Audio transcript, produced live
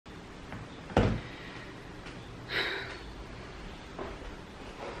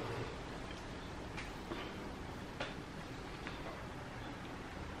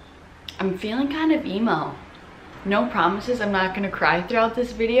I'm feeling kind of emo. No promises I'm not gonna cry throughout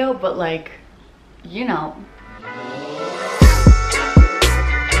this video, but like, you know.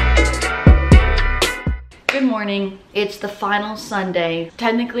 Good morning. It's the final Sunday.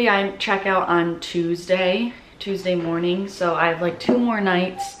 Technically I check out on Tuesday morning, so I have like 2 more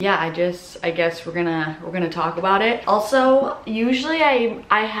nights. Yeah, I guess we're gonna talk about it. Also, usually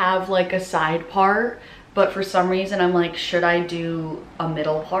I have like a side part, but for some reason I'm like, should I do a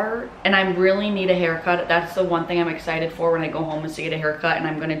middle part? And I really need a haircut. That's the one thing I'm excited for when I go home, is to get a haircut, and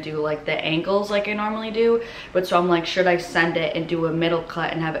I'm gonna do like the ankles like I normally do. But so I'm like, should I send it and do a middle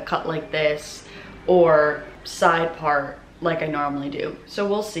cut and have it cut like this, or side part like I normally do? So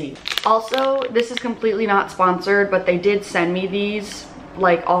we'll see. Also, this is completely not sponsored, but they did send me these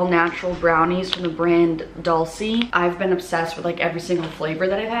like all natural brownies from the brand Dulce. I've been obsessed with like every single flavor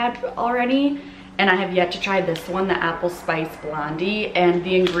that I've had already, and I have yet to try this one, the apple spice blondie, and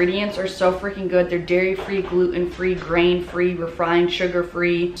the ingredients are so freaking good. They're dairy-free, gluten-free, grain-free, refined,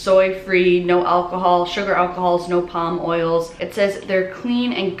 sugar-free, soy-free, no alcohol, sugar alcohols, no palm oils. It says they're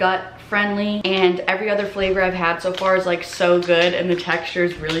clean and gut friendly, and every other flavor I've had so far is like so good, and the texture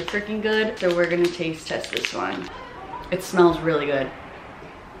is really freaking good. So we're gonna taste test this one. It smells really good.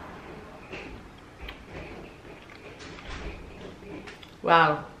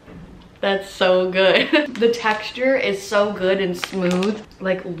 Wow. That's so good. The texture is so good and smooth.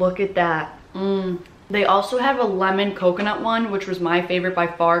 Like, look at that. They also have a lemon coconut one, which was my favorite by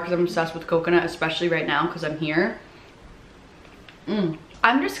far because I'm obsessed with coconut, especially right now because I'm here. I'm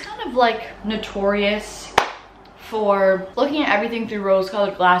just kind of like notorious for looking at everything through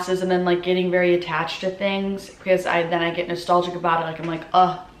rose-colored glasses and then like getting very attached to things, because then I get nostalgic about it. Like, I'm like,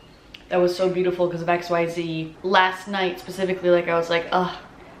 oh, that was so beautiful because of XYZ. Last night specifically, like I was like, oh,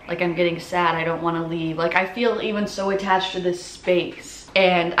 like I'm getting sad, I don't want to leave. Like, I feel even so attached to this space.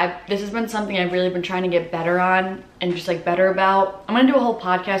 And this has been something I've really been trying to get better on and just like better about. I'm gonna do a whole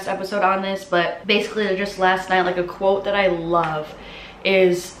podcast episode on this, but basically just last night, like a quote that I love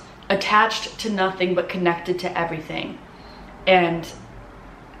is attached to nothing but connected to everything. And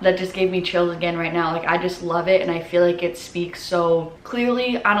that just gave me chills again right now. Like, I just love it, and I feel like it speaks so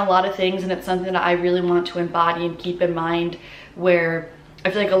clearly on a lot of things, and it's something that I really want to embody and keep in mind, where I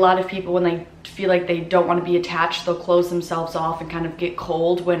feel like a lot of people, when they feel like they don't want to be attached, they'll close themselves off and kind of get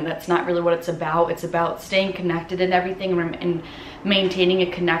cold, when that's not really what it's about. It's about staying connected and everything, and maintaining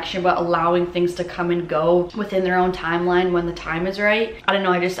a connection, but allowing things to come and go within their own timeline when the time is right. I don't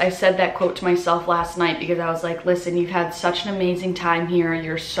know, I said that quote to myself last night because I was like, listen, you've had such an amazing time here.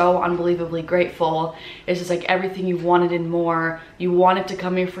 You're so unbelievably grateful. It's just like everything you wanted and more. You wanted to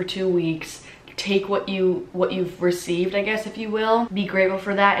come here for 2 weeks. Take what you've received, I guess, if you will. Be grateful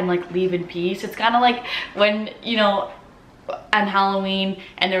for that and like leave in peace. It's kind of like when, you know, on Halloween,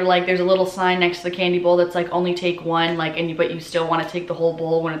 and they're like, there's a little sign next to the candy bowl that's like, only take one, like, and but you still want to take the whole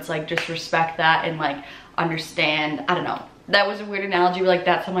bowl, when it's like, just respect that and like understand. I don't know, that was a weird analogy, but like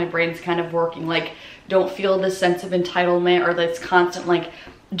that's how my brain's kind of working. Like, don't feel this sense of entitlement or this constant, like,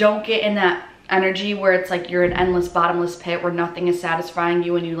 don't get in that energy where it's like you're an endless bottomless pit where nothing is satisfying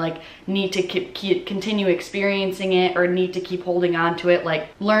you and you like need to continue experiencing it or need to keep holding on to it. Like,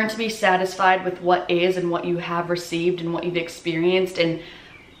 learn to be satisfied with what is and what you have received and what you've experienced, and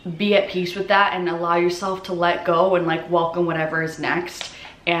be at peace with that, and allow yourself to let go and like welcome whatever is next.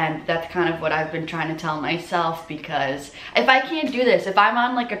 And that's kind of what I've been trying to tell myself, because if I can't do this, if I'm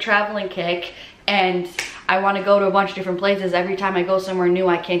on like a traveling kick and I want to go to a bunch of different places, every time I go somewhere new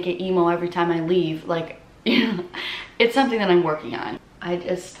I can't get emo every time I leave. Like, you know, it's something that I'm working on. I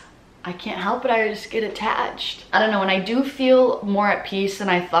can't help it, I just get attached. I don't know, and I do feel more at peace than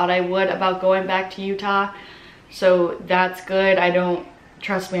I thought I would about going back to Utah, so that's good.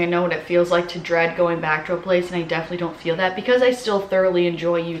 Trust me, I know what it feels like to dread going back to a place, and I definitely don't feel that because I still thoroughly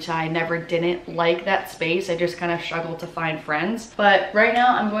enjoy Utah. I never didn't like that space. I just kind of struggled to find friends. But right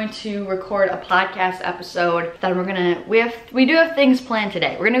now I'm going to record a podcast episode that we do have things planned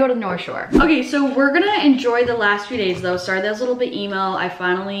today. We're gonna go to the North Shore. Okay, so we're gonna enjoy the last few days though. Sorry that was a little bit emo. I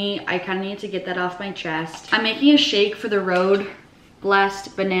kind of needed to get that off my chest. I'm making a shake for the Road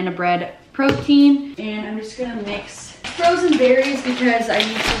Blessed banana bread protein, and I'm just gonna mix frozen berries because I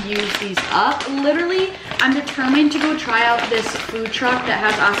need to use these up. Literally, I'm determined to go try out this food truck that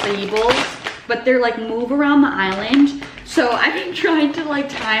has acai bowls, but they're like move around the island. So I've been trying to like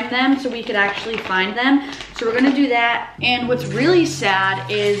time them so we could actually find them. So we're gonna do that. And what's really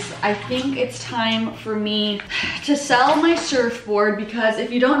sad is I think it's time for me to sell my surfboard, because if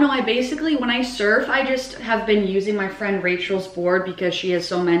you don't know, I basically, when I surf, I just have been using my friend Rachel's board because she has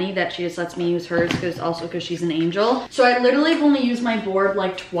so many that she just lets me use hers, because she's an angel. So I literally have only used my board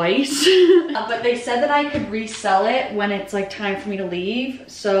like twice, but they said that I could resell it when it's like time for me to leave.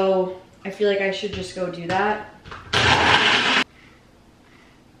 So I feel like I should just go do that.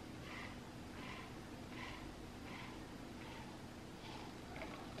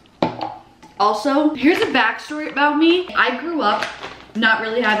 Also, here's a backstory about me. I grew up not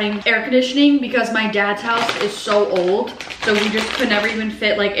really having air conditioning because my dad's house is so old. So we just could never even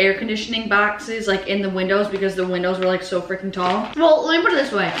fit like air conditioning boxes like in the windows because the windows were like so freaking tall. Well, let me put it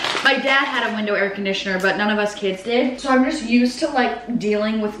this way. My dad had a window air conditioner, but none of us kids did. So I'm just used to like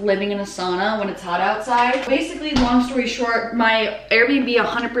dealing with living in a sauna when it's hot outside. Basically, long story short, my Airbnb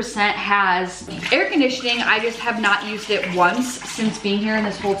 100% has air conditioning. I just have not used it once since being here in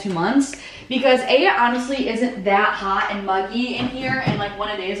this whole 2 months. Because A, it honestly isn't that hot and muggy in here, and like when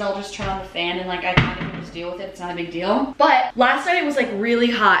it is, I'll just turn on the fan and like I kind of can just deal with it. It's not a big deal. But last night it was like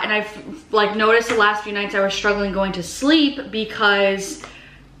really hot, and I've like noticed the last few nights I was struggling going to sleep because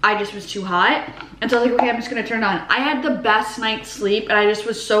I just was too hot. And so I was like, okay, I'm just gonna turn it on. I had the best night's sleep, and I just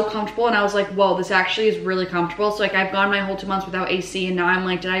was so comfortable, and I was like, whoa, this actually is really comfortable. So like I've gone my whole 2 months without AC, and now I'm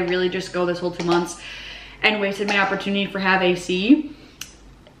like, did I really just go this whole 2 months and wasted my opportunity for have AC?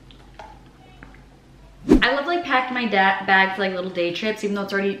 I love like packing my bag for like little day trips, even though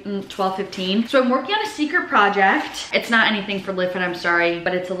it's already 12:15. So I'm working on a secret project. It's not anything for Lift, and I'm sorry,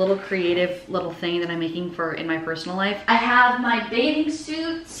 but it's a little creative little thing that I'm making for in my personal life. I have my bathing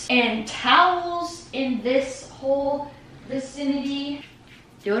suits and towels in this whole vicinity.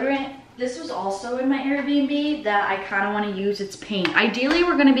 Deodorant. This was also in my Airbnb that I kind of want to use. It's paint. Ideally,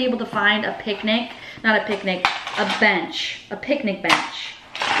 we're going to be able to find a picnic, not a picnic, a bench, a picnic bench.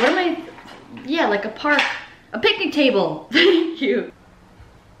 What am I? Yeah, like a park, a picnic table. Thank you.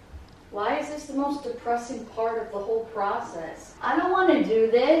 Why is this the most depressing part of the whole process? I don't want to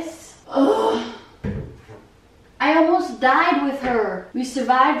do this. Ugh. I almost died with her. We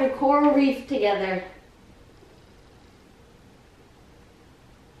survived a coral reef together.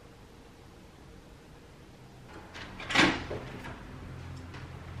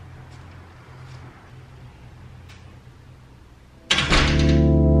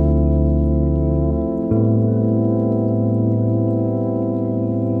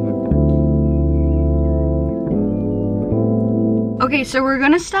 Okay, so we're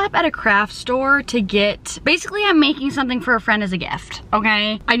gonna stop at a craft store to get, basically I'm making something for a friend as a gift,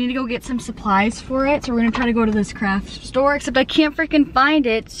 okay? I need to go get some supplies for it, so we're gonna try to go to this craft store, except I can't freaking find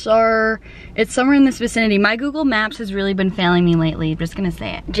it, so it's somewhere in this vicinity. My Google Maps has really been failing me lately, I'm just gonna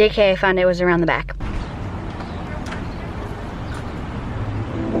say it. JK, I found it was around the back.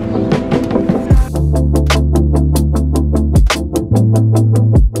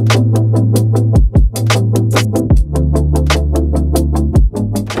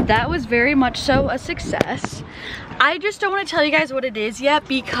 That was very much so a success. I just don't want to tell you guys what it is yet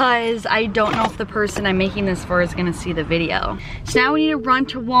because I don't know if the person I'm making this for is gonna see the video. So now we need to run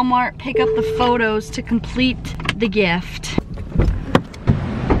to Walmart, pick up the photos to complete the gift.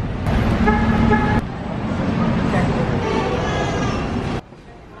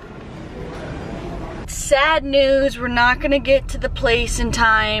 Sad news, we're not gonna get to the place in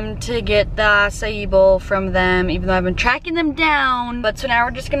time to get the acai bowl from them, even though I've been tracking them down. But so now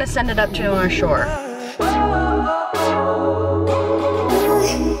we're just gonna send it up to our shore.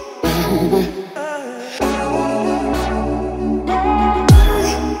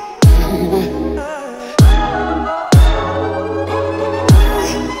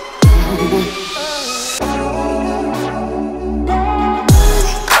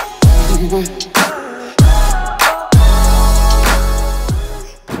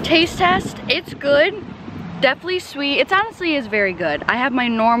 Taste test, it's good, definitely sweet. It honestly is very good. I have my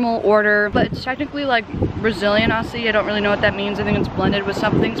normal order, but it's technically like Brazilian acai. I don't really know what that means. I think it's blended with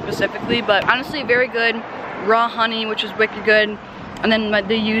something specifically, but honestly very good. Raw honey, which is wicked good. And then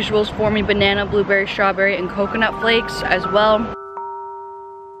the usuals for me, banana, blueberry, strawberry, and coconut flakes as well.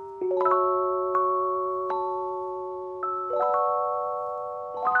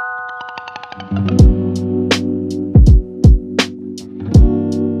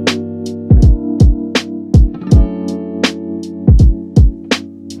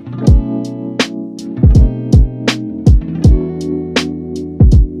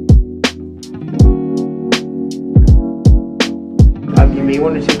 You may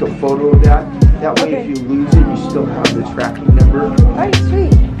want to take a photo of that That way if you lose it, you still have the tracking number. Alright,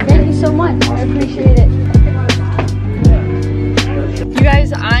 sweet. Thank you so much. I appreciate it. You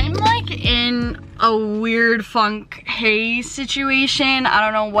guys, I'm like in a weird funk haze situation. I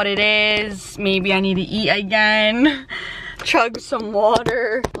don't know what it is. Maybe I need to eat again. Chug some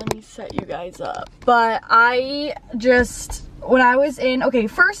water. Let me set you guys up. But I just, when I was in, okay,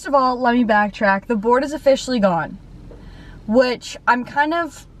 first of all, let me backtrack. The board is officially gone, which I'm kind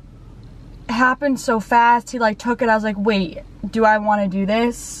of, happened so fast. He like took it. I was like, wait, do I want to do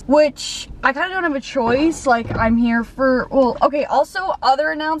this? Which I kind of don't have a choice. Like, I'm here for, well, okay, also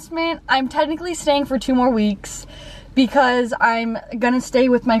other announcement, I'm technically staying for 2 more weeks because I'm gonna stay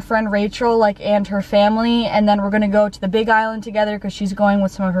with my friend Rachel, like, and her family, and then we're gonna go to the Big Island together because she's going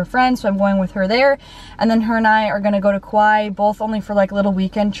with some of her friends, so I'm going with her there, and then her and I are gonna go to Kauai, both only for like little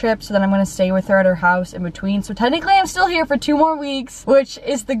weekend trips, so then I'm gonna stay with her at her house in between. So technically I'm still here for 2 more weeks, which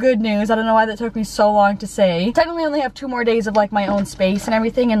is the good news. I don't know why that took me so long to say. Technically I only have 2 more days of like my own space and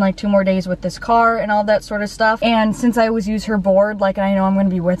everything, and like 2 more days with this car and all that sort of stuff. And since I always use her board, like, and I know I'm gonna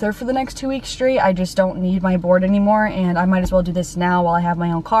be with her for the next 2 weeks straight, I just don't need my board anymore, and I might as well do this now while I have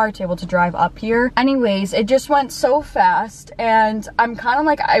my own car to be able to drive up here. Anyways, it just went so fast, and I'm kind of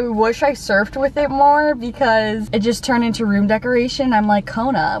like, I wish I surfed with it more because it just turned into room decoration. I'm like,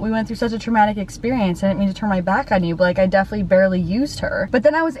 Kona, we went through such a traumatic experience. I didn't mean to turn my back on you, but like, I definitely barely used her. But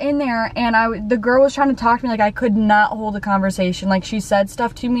then I was in there and the girl was trying to talk to me, like I could not hold a conversation. Like, she said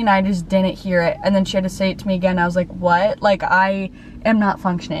stuff to me and I just didn't hear it, and then she had to say it to me again. I was like, what? Like, I am not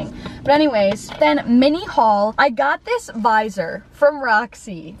functioning. But anyways, then mini haul, I got this visor from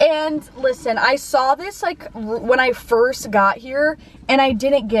ROXY, and listen, I saw this like when I first got here and I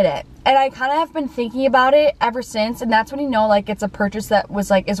didn't get it, and I kind of have been thinking about it ever since, and that's when you know like it's a purchase that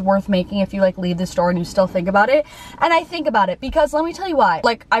was like is worth making if you like leave the store and you still think about it. And I think about it because let me tell you why.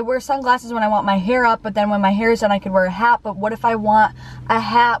 Like, I wear sunglasses when I want my hair up, but then when my hair is done I could wear a hat. But what if I want a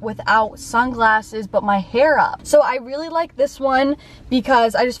hat without sunglasses but my hair up? So I really like this one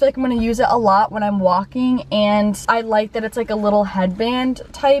because I just feel like I'm going to use it a lot when I'm walking, and I like that it's like a little headband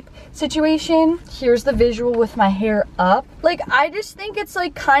type situation. Here's the visual with my hair up. Like, I just think it's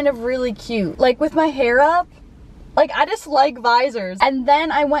like kind of really cute. Like, with my hair up, like, I just like visors. And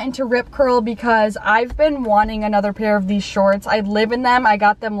then I went into Rip Curl because I've been wanting another pair of these shorts. I live in them. I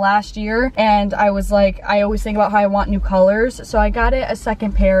got them last year, and I was like, I always think about how I want new colors, so I got it a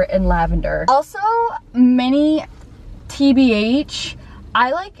second pair in lavender. Also, mini TBH,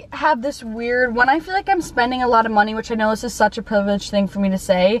 I like have this weird, when I feel like I'm spending a lot of money, which I know this is such a privileged thing for me to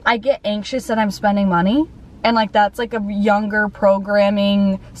say, I get anxious that I'm spending money. And like, that's like a younger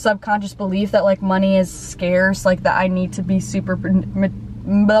programming subconscious belief that like money is scarce, like that I need to be super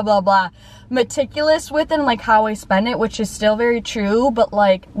blah blah blah meticulous with it and like how I spend it, which is still very true. But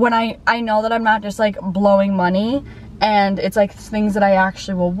like, when I know that I'm not just like blowing money, and it's like things that I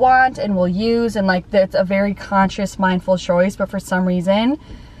actually will want and will use, and like that's a very conscious, mindful choice, but for some reason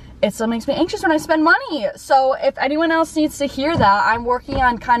it still makes me anxious when I spend money. So if anyone else needs to hear that, I'm working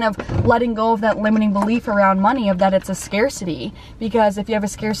on kind of letting go of that limiting belief around money, of that it's a scarcity. Because if you have a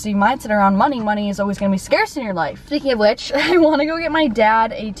scarcity mindset around money, money is always gonna be scarce in your life. Speaking of which, I wanna go get my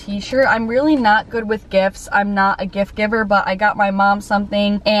dad a t-shirt. I'm really not good with gifts. I'm not a gift giver, but I got my mom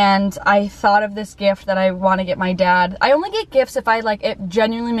something, and I thought of this gift that I wanna get my dad. I only get gifts if I like, it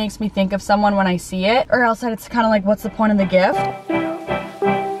genuinely makes me think of someone when I see it, or else it's kind of like, what's the point of the gift?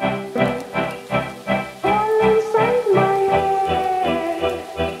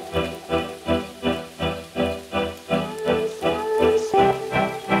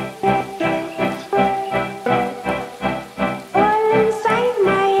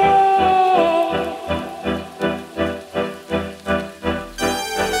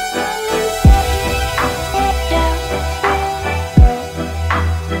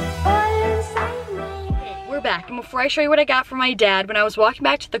 Before I show you what I got from my dad, when I was walking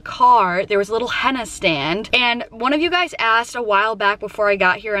back to the car, there was a little henna stand, and one of you guys asked a while back before I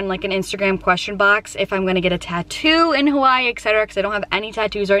got here on like an Instagram question box if I'm gonna get a tattoo in Hawaii, etc., because I don't have any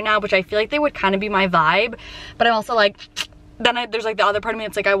tattoos right now, which I feel like they would kind of be my vibe. But I'm also like, then there's like the other part of me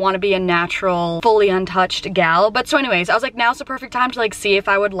that's like, I want to be a natural, fully untouched gal. But so anyways, I was like, now's the perfect time to like see if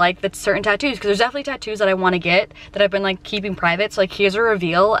I would like the certain tattoos, because there's definitely tattoos that I want to get that I've been like keeping private. So like, here's a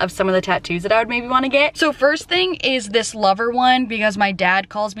reveal of some of the tattoos that I would maybe want to get. So first thing is this lover one, because my dad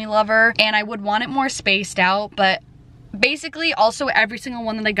calls me lover, and I would want it more spaced out, but basically also every single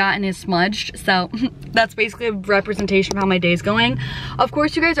one that I gotten is smudged, so that's basically a representation of how my day's going. Of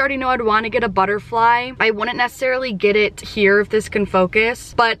course, you guys already know I'd want to get a butterfly. I wouldn't necessarily get it here if this can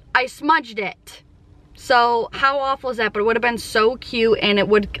focus, but I smudged it. So how awful is that? But it would have been so cute, and it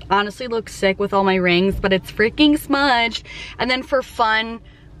would honestly look sick with all my rings, but it's freaking smudged. And then for fun,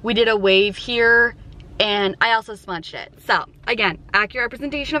 we did a wave here, and I also smudged it. So again, accurate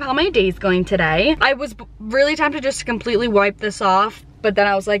representation of how my day's going today. I was really tempted just to completely wipe this off, but then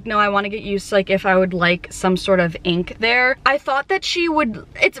I was like, no, I want to get used to like if I would like some sort of ink there. I thought that she would,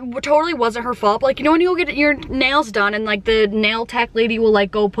 it totally wasn't her fault. But like, you know when you go get your nails done and like the nail tech lady will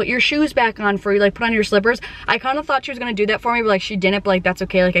like go put your shoes back on for you, like put on your slippers. I kind of thought she was gonna do that for me, but like she didn't, but like that's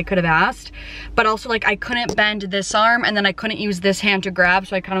okay, like I could have asked. But also like I couldn't bend this arm and then I couldn't use this hand to grab,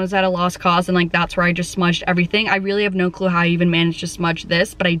 so I kind of was at a lost cause, and like that's where I just smudged everything. I really have no clue how I even managed to smudge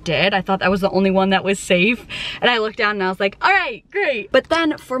this, but I did. I thought that was the only one that was safe. And I looked down and I was like, all right, great. But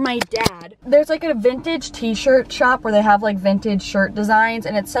then for my dad, there's like a vintage t-shirt shop where they have like vintage shirt designs,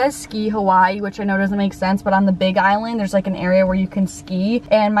 and it says ski Hawaii, which I know doesn't make sense, but on the Big Island there's like an area where you can ski,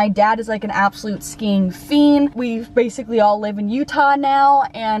 and my dad is like an absolute skiing fiend. We basically all live in Utah now,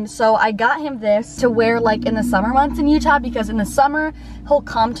 and so I got him this to wear like in the summer months in Utah, because in the summer he'll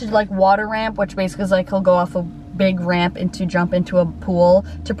come to like water ramp, which basically is like he'll go off a big ramp and to jump into a pool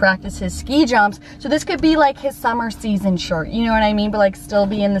to practice his ski jumps. So this could be like his summer season shirt, you know what I mean, but like still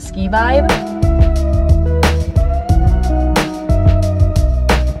be in the ski vibe.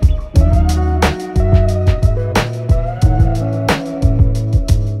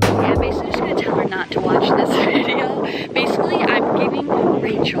 Yeah, basically just gonna tell her not to watch this video. Basically I'm giving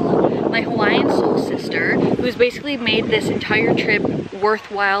Rachel, my Hawaiian soul sister, who's basically made this entire trip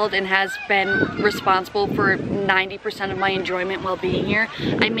worthwhile and has been responsible for 90% of my enjoyment while being here.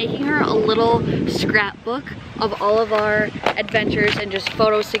 I'm making her a little scrapbook of all of our adventures and just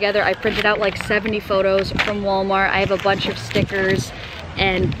photos together. I printed out like 70 photos from Walmart. I have a bunch of stickers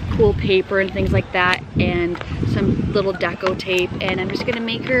and cool paper and things like that, and some little deco tape, and I'm just gonna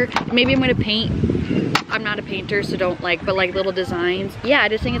make her, maybe I'm gonna paint. I'm not a painter, so don't like, but like little designs. Yeah, I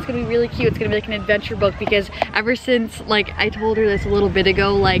just think it's gonna be really cute. It's gonna be like an adventure book, because ever since like I told her this a little bit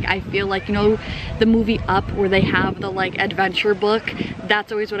ago, like I feel like, you know, the movie Up where they have the like adventure book,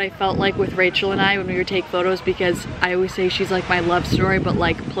 that's always what I felt like with Rachel and I when we would take photos, because I always say she's like my love story, but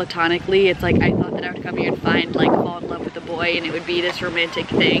like platonically. It's like I thought that I would come here and find, like, fall in love with a boy and it would be this romantic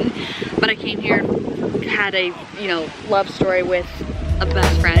thing, but I came here and had a, you know, love story with a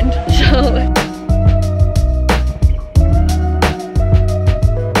best friend. So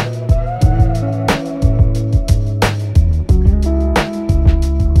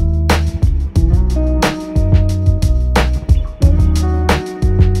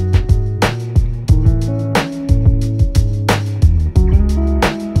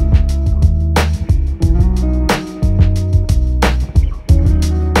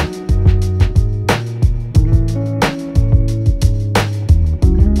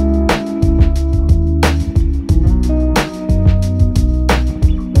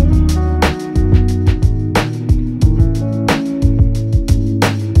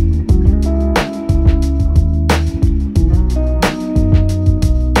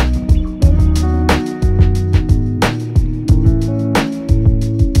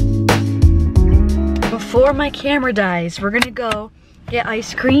before my camera dies, we're gonna go get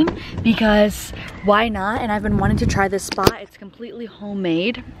ice cream, because why not? And I've been wanting to try this spot. It's completely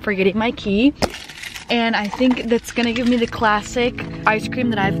homemade, forgetting my key, and I think that's gonna give me the classic ice cream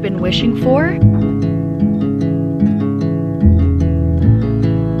that I've been wishing for.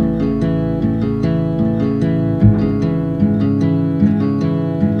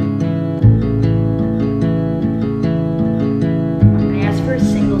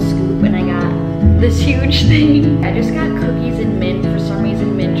 This huge thing. I just got cookies and mint. For some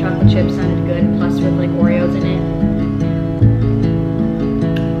reason, mint chocolate chips sounded good, plus with like Oreos in it.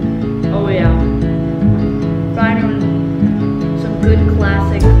 Oh yeah. Finally, some good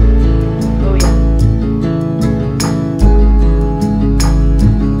classic